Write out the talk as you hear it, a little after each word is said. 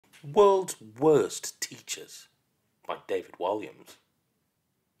World's Worst Teachers by David Walliams.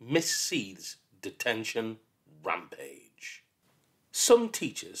 Miss Seethe's Detention Rampage. Some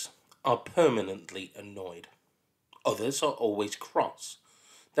teachers are permanently annoyed. Others are always cross.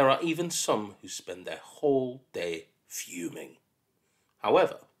 There are even some who spend their whole day fuming.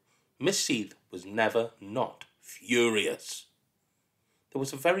 However, Miss Seethe was never not furious. There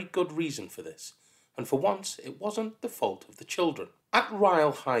was a very good reason for this, and for once it wasn't the fault of the children. At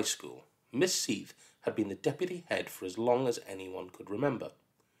Ryle High School, Miss Seethe had been the deputy head for as long as anyone could remember.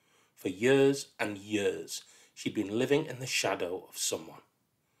 For years and years, she'd been living in the shadow of someone.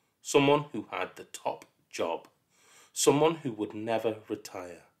 Someone who had the top job. Someone who would never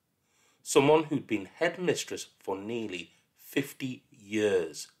retire. Someone who'd been headmistress for nearly 50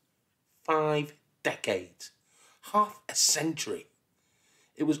 years. 5 decades. Half a century.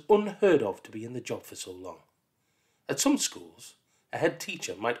 It was unheard of to be in the job for so long. At some schools, a head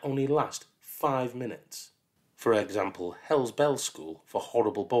teacher might only last 5 minutes. For example, Hell's Bells School for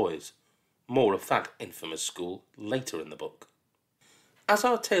Horrible Boys. More of that infamous school later in the book. As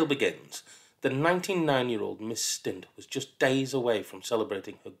our tale begins, the 99-year-old Miss Stint was just days away from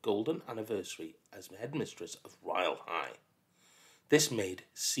celebrating her golden anniversary as headmistress of Ryle High. This made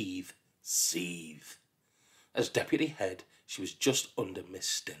Seethe seethe. As deputy head, she was just under Miss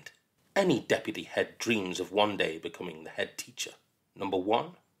Stint. Any deputy head dreams of one day becoming the head teacher. Number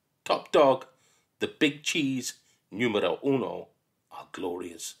 1, top dog, the big cheese, numero uno, our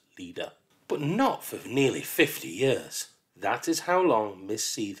glorious leader. But not for nearly 50 years. That is how long Miss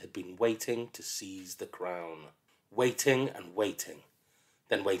Seethe had been waiting to seize the crown. Waiting and waiting,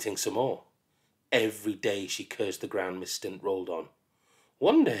 then waiting some more. Every day she cursed the ground Miss Stint rolled on.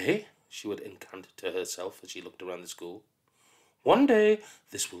 One day, she would incant to herself as she looked around the school, one day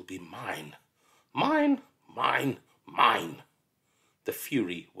this will be mine. Mine, mine, mine. The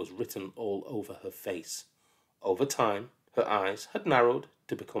fury was written all over her face. Over time, her eyes had narrowed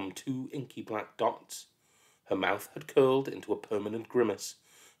to become 2 inky black dots. Her mouth had curled into a permanent grimace.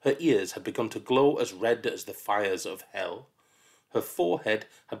 Her ears had begun to glow as red as the fires of hell. Her forehead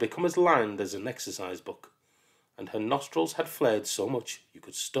had become as lined as an exercise book. And her nostrils had flared so much you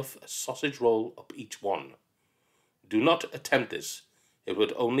could stuff a sausage roll up each one. Do not attempt this. It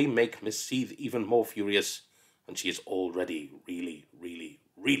would only make Miss Seethe even more furious, and she is already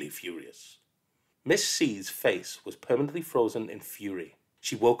really furious. Miss Seethe's face was permanently frozen in fury.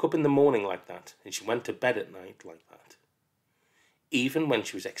 She woke up in the morning like that, and she went to bed at night like that. Even when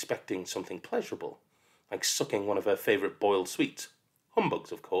she was expecting something pleasurable, like sucking one of her favourite boiled sweets,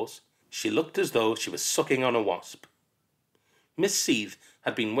 humbugs of course, she looked as though she was sucking on a wasp. Miss Seethe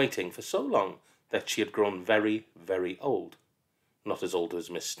had been waiting for so long that she had grown very old. Not as old as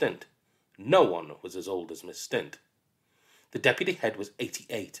Miss Stint. No one was as old as Miss Stint. The deputy head was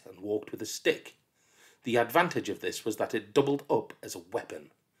 88 and walked with a stick. The advantage of this was that it doubled up as a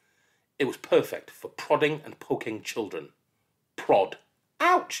weapon. It was perfect for prodding and poking children. Prod.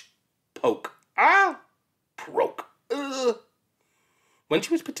 Ouch! Poke. Ah! Proke. Ugh! When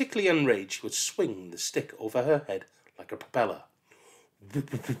she was particularly enraged, she would swing the stick over her head like a propeller.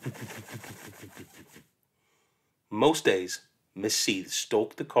 Most days, Miss Seethe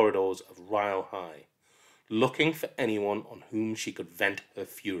stalked the corridors of Ryle High, looking for anyone on whom she could vent her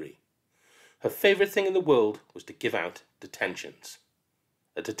fury. Her favourite thing in the world was to give out detentions.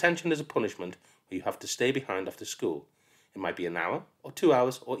 A detention is a punishment where you have to stay behind after school. It might be an hour, or 2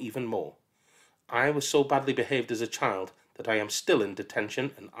 hours, or even more. I was so badly behaved as a child that I am still in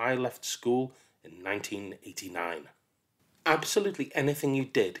detention, and I left school in 1989. Absolutely anything you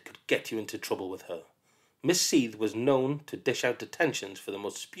did could get you into trouble with her. Miss Seethe was known to dish out detentions for the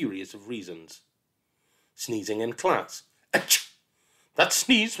most spurious of reasons. Sneezing in class. Achoo! That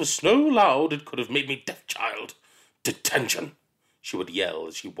sneeze was so loud it could have made me deaf, child. Detention! She would yell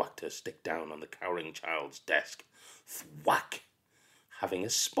as she whacked her stick down on the cowering child's desk. Thwack! Having a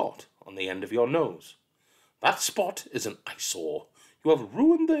spot on the end of your nose. That spot is an eyesore. You have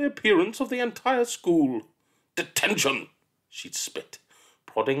ruined the appearance of the entire school. Detention! She'd spit,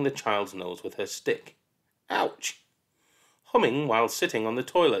 prodding the child's nose with her stick. Ouch! Humming while sitting on the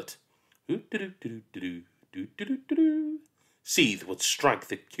toilet. Seethe would strike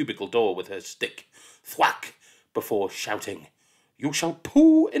the cubicle door with her stick. Thwack! Before shouting, You shall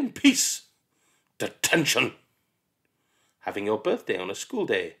poo in peace. Detention! Having your birthday on a school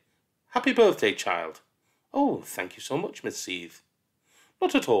day. Happy birthday, child. Oh, thank you so much, Miss Seethe.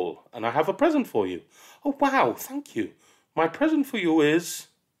 Not at all, and I have a present for you. Oh, wow, thank you. My present for you is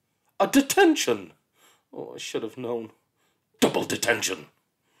a detention. Oh, I should have known. Double detention.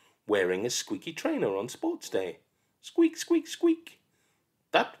 Wearing a squeaky trainer on sports day. Squeak, squeak, squeak.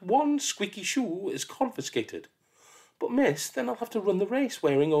 That one squeaky shoe is confiscated. But miss, then I'll have to run the race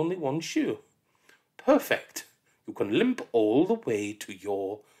wearing only one shoe. Perfect. You can limp all the way to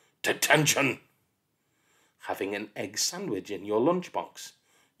your detention. Having an egg sandwich in your lunchbox.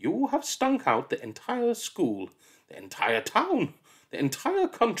 You have stunk out the entire school, the entire town, the entire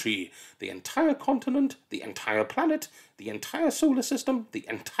country, the entire continent, the entire planet, the entire solar system, the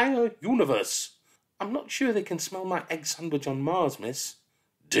entire universe. I'm not sure they can smell my egg sandwich on Mars, miss.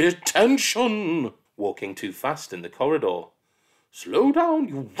 Detention! Walking too fast in the corridor. Slow down,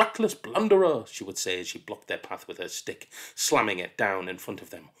 you reckless blunderer, she would say as she blocked their path with her stick, slamming it down in front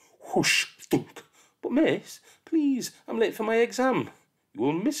of them. Whoosh, thunk. But miss, please, I'm late for my exam. You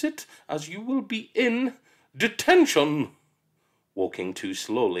will miss it, as you will be in detention. Walking too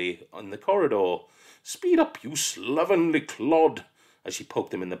slowly on the corridor. Speed up, you slovenly clod, as she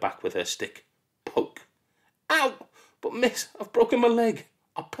poked them in the back with her stick. Poke. Ow! But miss, I've broken my leg.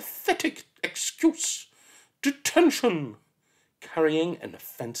 A pathetic excuse. Detention. Carrying an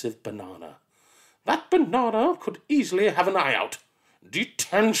offensive banana. That banana could easily have an eye out.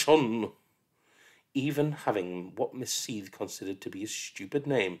 Detention. Even having what Miss Seethe considered to be a stupid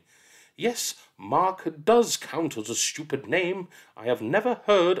name. Yes, Mark does count as a stupid name. I have never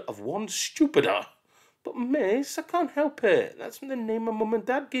heard of one stupider. But miss, I can't help it. That's the name my mum and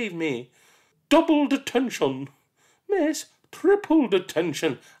dad gave me. Double detention. Miss, triple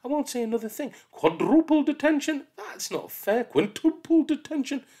detention. I won't say another thing. Quadruple detention. That's not fair. Quintuple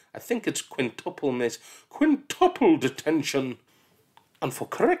detention. I think it's quintuple, miss. Quintuple detention. And for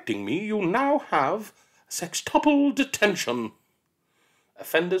correcting me, you now have sextuple detention.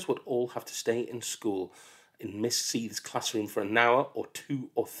 Offenders would all have to stay in school in Miss Seethe's classroom for an hour or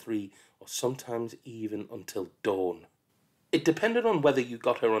 2 or 3, or sometimes even until dawn. It depended on whether you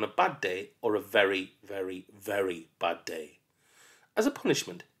got her on a bad day or a very, very, very bad day. As a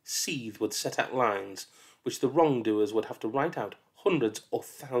punishment, Seethe would set out lines which the wrongdoers would have to write out hundreds or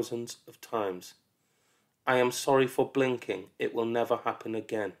thousands of times. I am sorry for blinking. It will never happen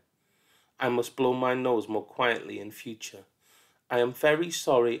again. I must blow my nose more quietly in future. I am very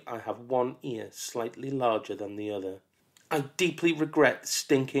sorry I have one ear slightly larger than the other. I deeply regret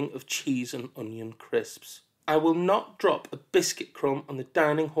stinking of cheese and onion crisps. I will not drop a biscuit crumb on the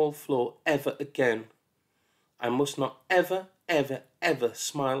dining hall floor ever again. I must not ever, ever, ever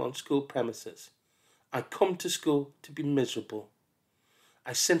smile on school premises. I come to school to be miserable.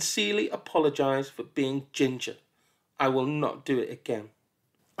 I sincerely apologise for being ginger. I will not do it again.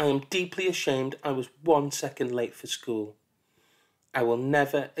 I am deeply ashamed I was 1 second late for school. I will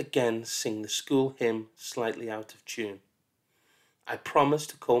never again sing the school hymn slightly out of tune. I promise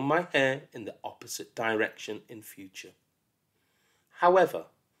to comb my hair in the opposite direction in future. However,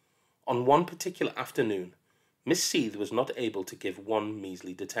 on one particular afternoon, Miss Seethe was not able to give one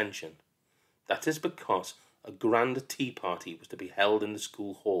measly detention. That is because a grand tea party was to be held in the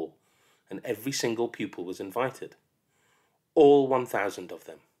school hall, and every single pupil was invited. All 1,000 of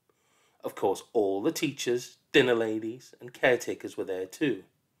them. Of course, all the teachers, dinner ladies, and caretakers were there too.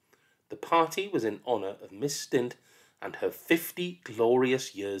 The party was in honour of Miss Stint and her 50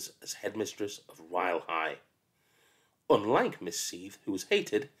 glorious years as headmistress of Ryle High. Unlike Miss Seethe, who was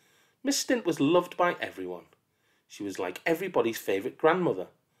hated, Miss Stint was loved by everyone. She was like everybody's favourite grandmother,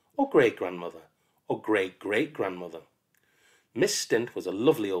 or great-grandmother, or great-great-grandmother. Miss Stint was a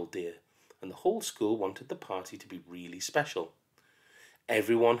lovely old dear, and the whole school wanted the party to be really special.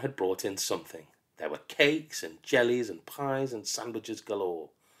 Everyone had brought in something. There were cakes and jellies and pies and sandwiches galore.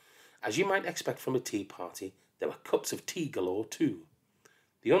 As you might expect from a tea party, there were cups of tea galore too.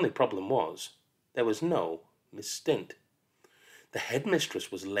 The only problem was, there was no Miss Stint. The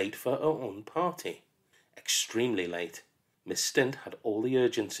headmistress was late for her own party. Extremely late. Miss Stint had all the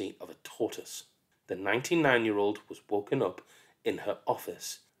urgency of a tortoise. The 99-year-old was woken up in her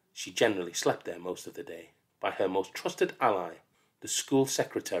office. She generally slept there most of the day. By her most trusted ally, the school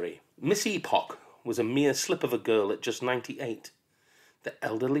secretary. Miss Epoch was a mere slip of a girl at just 98. The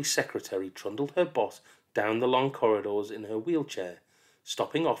elderly secretary trundled her boss down the long corridors in her wheelchair,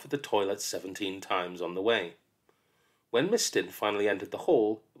 stopping off at the toilet 17 times on the way. When Miss Stint finally entered the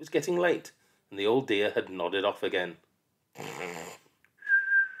hall, it was getting late, and the old dear had nodded off again.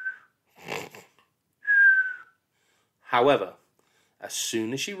 However, as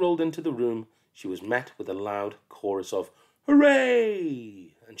soon as she rolled into the room, she was met with a loud chorus of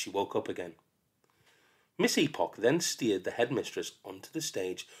 "Hooray!" and she woke up again. Miss Epoch then steered the headmistress onto the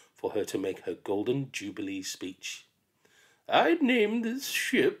stage for her to make her golden jubilee speech. "I'd name this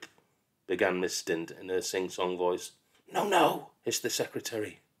ship," began Miss Stint in her sing-song voice. "No, no," hissed the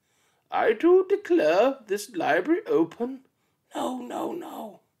secretary. "I do declare this library open. No, no,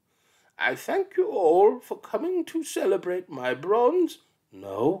 no. I thank you all for coming to celebrate my bronze.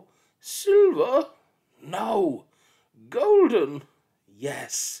 No. Silver. No. Golden.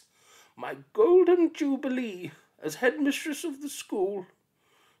 Yes. My golden jubilee as headmistress of the school.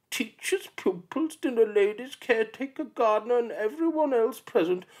 Teachers, pupils, dinner ladies, caretaker, gardener, and everyone else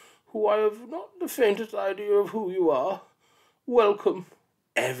present, who I have not the faintest idea of who you are. Welcome.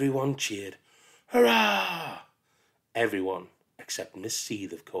 Everyone cheered. Hurrah! Everyone, except Miss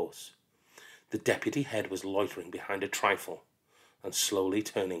Seethe, of course. The deputy head was loitering behind a trifle and slowly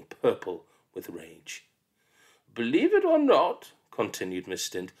turning purple with rage. Believe it or not, continued Miss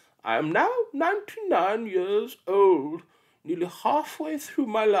Stint, I am now 99 years old, nearly halfway through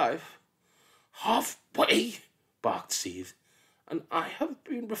my life. Halfway? Barked Seethe. And I have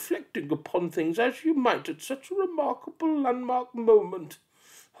been reflecting upon things as you might at such a remarkable landmark moment.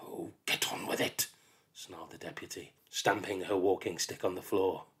 Oh, get on with it, snarled the deputy, stamping her walking stick on the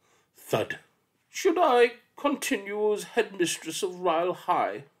floor. Thud. Should I continue as headmistress of Ryle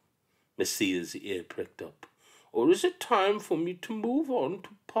High? Miss Seethe's ear pricked up. Or is it time for me to move on to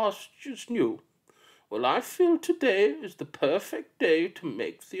pastures new? Well, I feel today is the perfect day to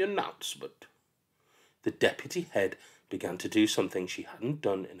make the announcement. The deputy head began to do something she hadn't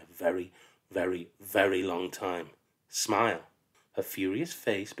done in a very, very, very long time. Smile. Her furious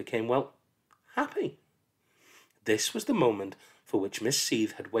face became, well, happy. This was the moment for which Miss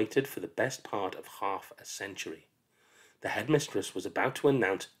Seethe had waited for the best part of half a century. The headmistress was about to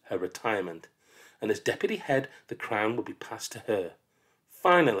announce her retirement, and as deputy head the crown would be passed to her.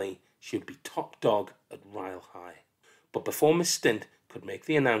 Finally, she would be top dog at Ryle High. But before Miss Stint could make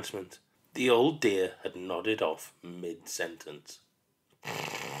the announcement, the old dear had nodded off mid-sentence.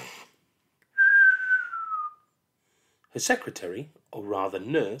 Her secretary, or rather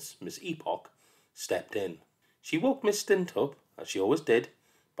nurse, Miss Epoch, stepped in. She woke Miss Stint up, as she always did,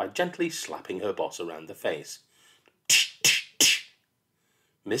 by gently slapping her boss around the face. Tsh, tsh, tsh.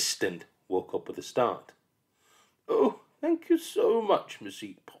 Miss Stint woke up with a start. Oh, thank you so much, Miss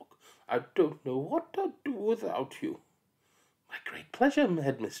Epoch. I don't know what I'd do without you. My great pleasure,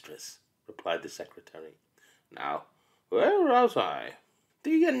 headmistress, replied the secretary. Now, where was I?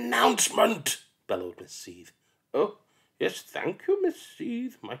 The announcement, bellowed Miss Seethe. Oh, yes, thank you, Miss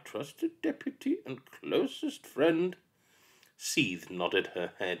Seethe, my trusted deputy and closest friend. Seethe nodded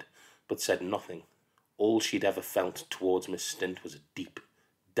her head, but said nothing. All she'd ever felt towards Miss Stint was a deep,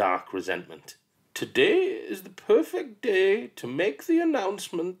 dark resentment. Today is the perfect day to make the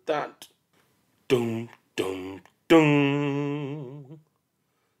announcement that... Dum, dum, dum.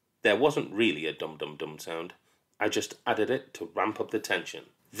 There wasn't really a dum-dum-dum sound. I just added it to ramp up the tension.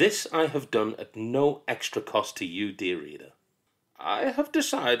 This I have done at no extra cost to you, dear reader. I have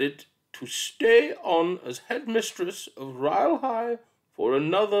decided to stay on as headmistress of Ryle High for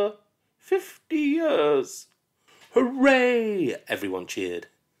another 50 years. Hooray! Everyone cheered.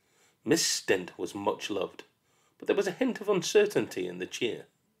 Miss Stint was much loved, but there was a hint of uncertainty in the cheer.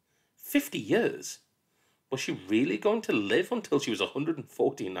 50 years? Was she really going to live until she was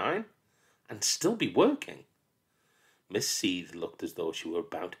 149 and still be working? Miss Seethe looked as though she were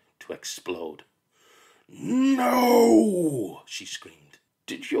about to explode. No! She screamed.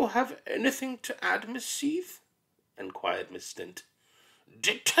 Did you have anything to add, Miss Seethe? Inquired Miss Stint.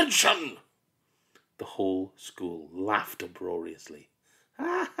 Detention! The whole school laughed uproariously.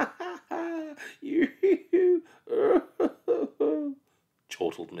 Ha ha ha ha! You!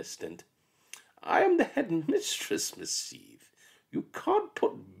 Chortled Miss Stint. I am the headmistress, Miss Seethe. You can't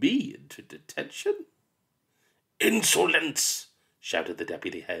put me into detention. Insolence! Shouted the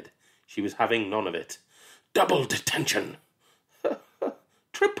deputy head. She was having none of it. Double detention!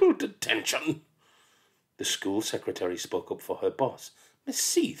 Triple detention! The school secretary spoke up for her boss. Miss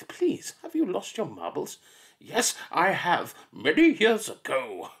Seethe, please, have you lost your marbles? Yes, I have, many years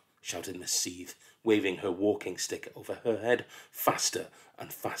ago, shouted Miss Seethe, waving her walking stick over her head faster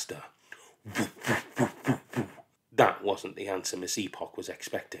and faster. That wasn't the answer Miss Epoch was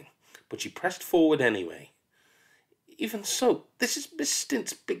expecting, but she pressed forward anyway. Even so, this is Miss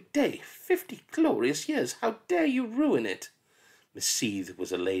Stint's big day. 50 glorious years. How dare you ruin it? Miss Seethe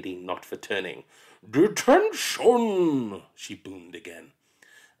was a lady not for turning. Detention! She boomed again.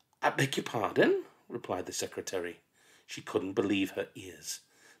 I beg your pardon? Replied the secretary. She couldn't believe her ears.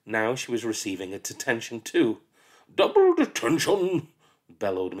 Now she was receiving a detention too. Double detention!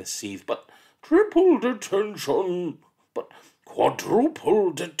 Bellowed Miss Seethe. But triple detention! But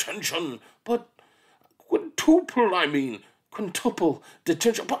quadruple detention! But quintuple, I mean. Quintuple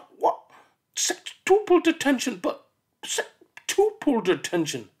detention. But what? Sextuple detention. But sextuple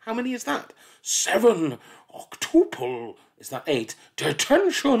detention. How many is that? 7. Octuple. Is that 8?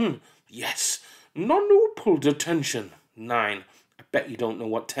 Detention! Yes, non-oopal detention. 9. I bet you don't know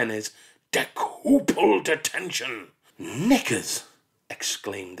what 10 is. Decoopal detention. Knickers!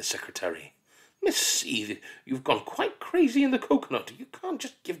 Exclaimed the secretary. Miss Seethe, you've gone quite crazy in the coconut. You can't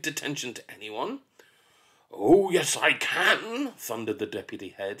just give detention to anyone. Oh, yes, I can, thundered the deputy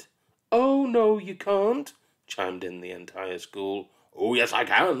head. Oh, no, you can't, chimed in the entire school. Oh, yes, I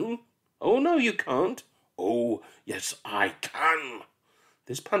can. Oh, no, you can't. Oh, yes, I can.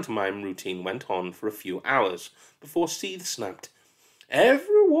 This pantomime routine went on for a few hours before Seethe snapped.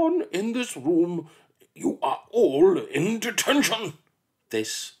 Everyone in this room, you are all in detention.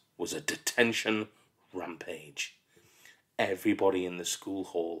 This was a detention rampage. Everybody in the school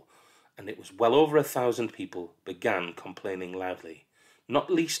hall, and it was well over 1,000 people, began complaining loudly.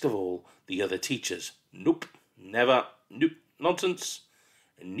 Not least of all the other teachers. Nope, never, nope, nonsense.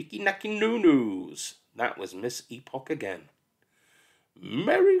 Nicky-nacky no-nos. That was Miss Epoch again.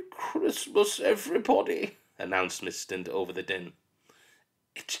 Merry Christmas, everybody, announced Miss Stint over the din.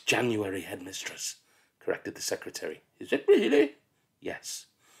 It's January, headmistress, corrected the secretary. Is it really? Yes.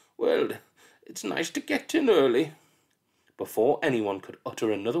 Well, it's nice to get in early. Before anyone could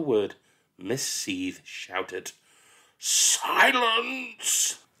utter another word, Miss Seethe shouted,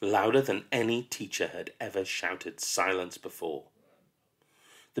 Silence! Louder than any teacher had ever shouted silence before.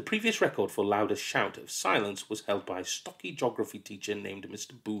 The previous record for loudest shout of silence was held by a stocky geography teacher named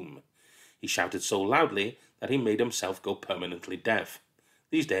Mr. Boom. He shouted so loudly that he made himself go permanently deaf.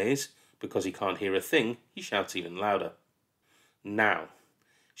 These days, because he can't hear a thing, he shouts even louder. Now,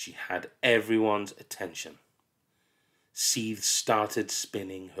 she had everyone's attention. Seethe started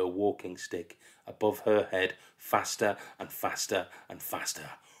spinning her walking stick above her head faster and faster and faster,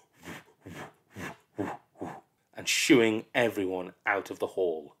 and shooing everyone out of the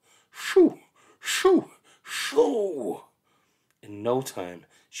hall. Shoo! Shoo! Shoo! In no time,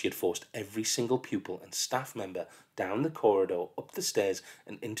 she had forced every single pupil and staff member down the corridor, up the stairs,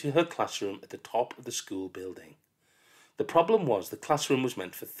 and into her classroom at the top of the school building. The problem was the classroom was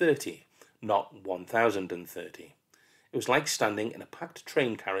meant for 30, not 1,030. It was like standing in a packed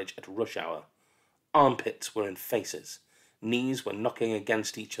train carriage at rush hour. Armpits were in faces, knees were knocking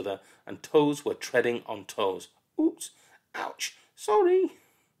against each other, and toes were treading on toes. Oops! Ouch! Sorry!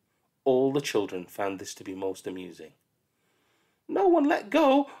 All the children found this to be most amusing. No one let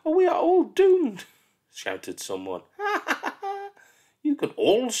go, or we are all doomed, shouted someone. Ha ha ha! You can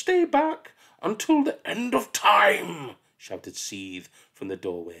all stay back until the end of time, shouted Seethe from the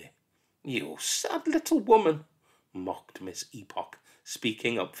doorway. You sad little woman, mocked Miss Epoch,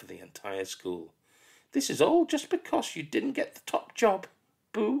 speaking up for the entire school. This is all just because you didn't get the top job.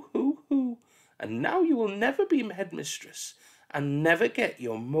 Boo-hoo-hoo. And now you will never be headmistress and never get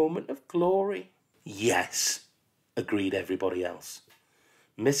your moment of glory. Yes, agreed everybody else.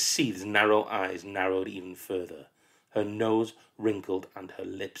 Miss Seethe's narrow eyes narrowed even further. Her nose wrinkled and her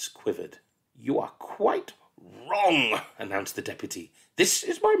lips quivered. You are quite wrong, announced the deputy. This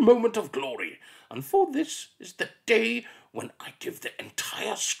is my moment of glory, and for this is the day when I give the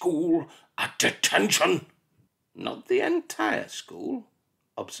entire school a detention. Not the entire school,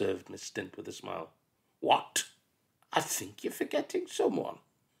 observed Miss Stint with a smile. What? I think you're forgetting someone.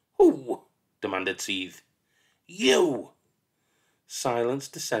 Who? Demanded Seethe. You! Silence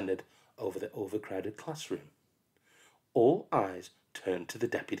descended over the overcrowded classroom. All eyes turned to the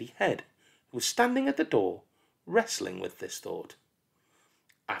deputy head, who was standing at the door, wrestling with this thought.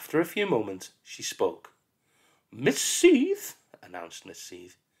 After a few moments, she spoke. Miss Seethe, announced Miss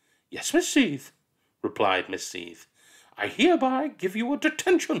Seethe. Yes, Miss Seethe, replied Miss Seethe. I hereby give you a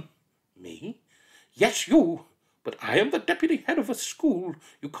detention. Me? Yes, you. But I am the deputy head of a school.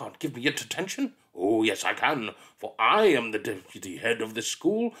 You can't give me a detention. Oh, yes, I can, for I am the deputy head of the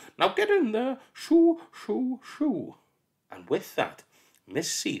school. Now get in there. Shoo, shoo, shoo. And with that,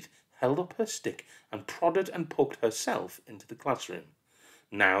 Miss Seethe held up her stick and prodded and poked herself into the classroom.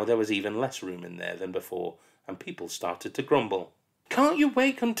 Now there was even less room in there than before, and people started to grumble. Can't you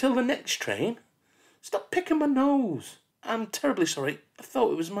wait until the next train? Stop picking my nose. I'm terribly sorry. I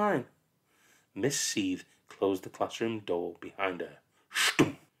thought it was mine. Miss Seethe closed the classroom door behind her.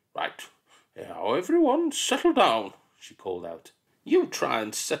 Shtum! Right. Now everyone settle down, she called out. You try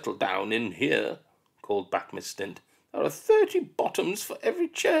and settle down in here, called back Miss Stint. There are 30 bottoms for every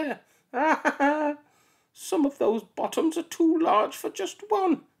chair. Ha ha ha! Some of those bottoms are too large for just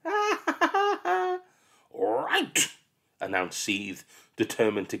one. Ha ha ha ha! Right, announced Seethe,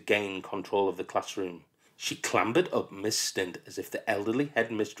 determined to gain control of the classroom. She clambered up Miss Stint as if the elderly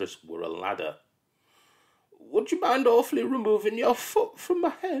headmistress were a ladder. Would you mind awfully removing your foot from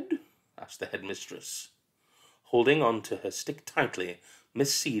my head? Asked the headmistress. Holding on to her stick tightly,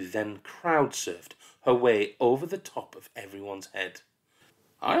 Miss Seethe then crowd-surfed her way over the top of everyone's head.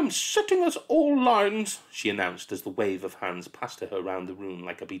 "I am setting us all lines," she announced as the wave of hands passed her round the room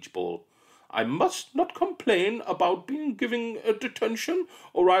like a beach ball. "I must not complain about being given a detention,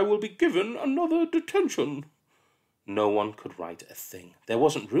 or I will be given another detention." No one could write a thing. There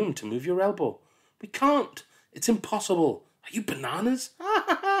wasn't room to move your elbow. "We can't. It's impossible. Are you bananas?" Ha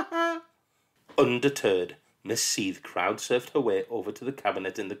ha ha ha. Undeterred, Miss Seethe crowd-surfed her way over to the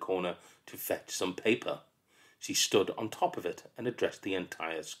cabinet in the corner to fetch some paper. She stood on top of it and addressed the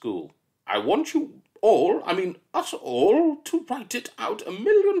entire school. "I want you all, us all, to write it out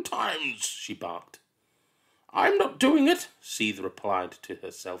 1,000,000 times, she barked. "I'm not doing it," Seethe replied to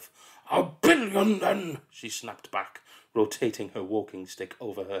herself. "1,000,000,000 then," she snapped back, rotating her walking stick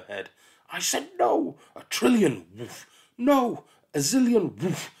over her head. "I said no, 1,000,000,000," woof. "No, 1,000,000,000,000,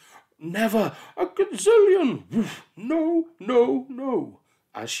 woof. Never, 1,000,000,000,000, woof. No, no, no."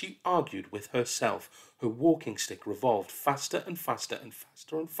 As she argued with herself, her walking stick revolved faster and faster and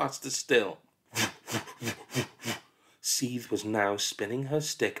faster and faster still. Seethe was now spinning her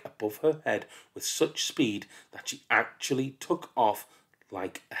stick above her head with such speed that she actually took off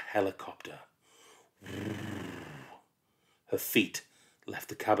like a helicopter. Her feet left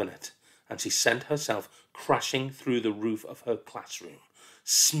the cabinet, and she sent herself crashing through the roof of her classroom.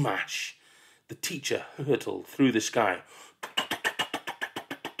 Smash! The teacher hurtled through the sky.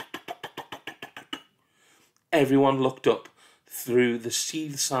 Everyone looked up through the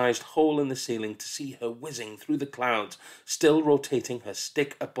Seethe-sized hole in the ceiling to see her whizzing through the clouds, still rotating her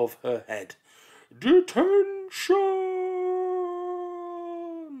stick above her head. "Detention!"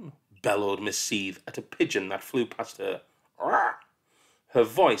 bellowed Miss Seethe at a pigeon that flew past her. "Rah!" Her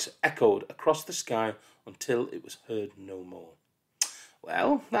voice echoed across the sky until it was heard no more.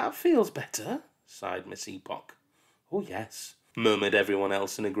 "Well, that feels better," sighed Miss Epoch. "Oh, yes," murmured everyone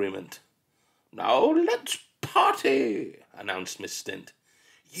else in agreement. "Now let's party," announced Miss Stint.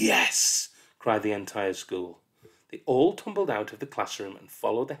 "Yes!" cried the entire school. They all tumbled out of the classroom and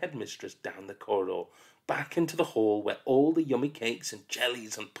followed the headmistress down the corridor, back into the hall where all the yummy cakes and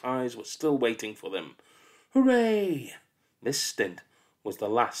jellies and pies were still waiting for them. Hooray! Miss Stint was the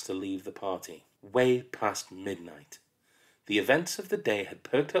last to leave the party, way past midnight. The events of the day had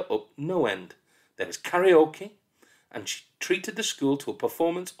perked her up no end. There was karaoke, and she treated the school to a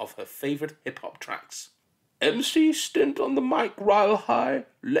performance of her favourite hip-hop tracks. "MC Stint on the mic, rile high.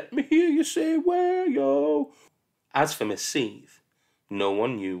 Let me hear you say where, yo." As for Miss Seethe, no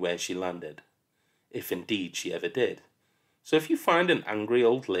one knew where she landed, if indeed she ever did. So if you find an angry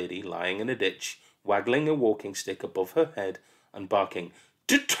old lady lying in a ditch, waggling a walking stick above her head and barking,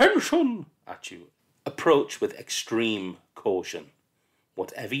 "Detention!" at you, approach with extreme caution.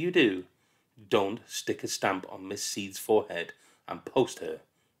 Whatever you do, don't stick a stamp on Miss Seethe's forehead and post her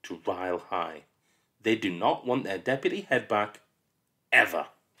to Rile High. They do not want their deputy head back, ever.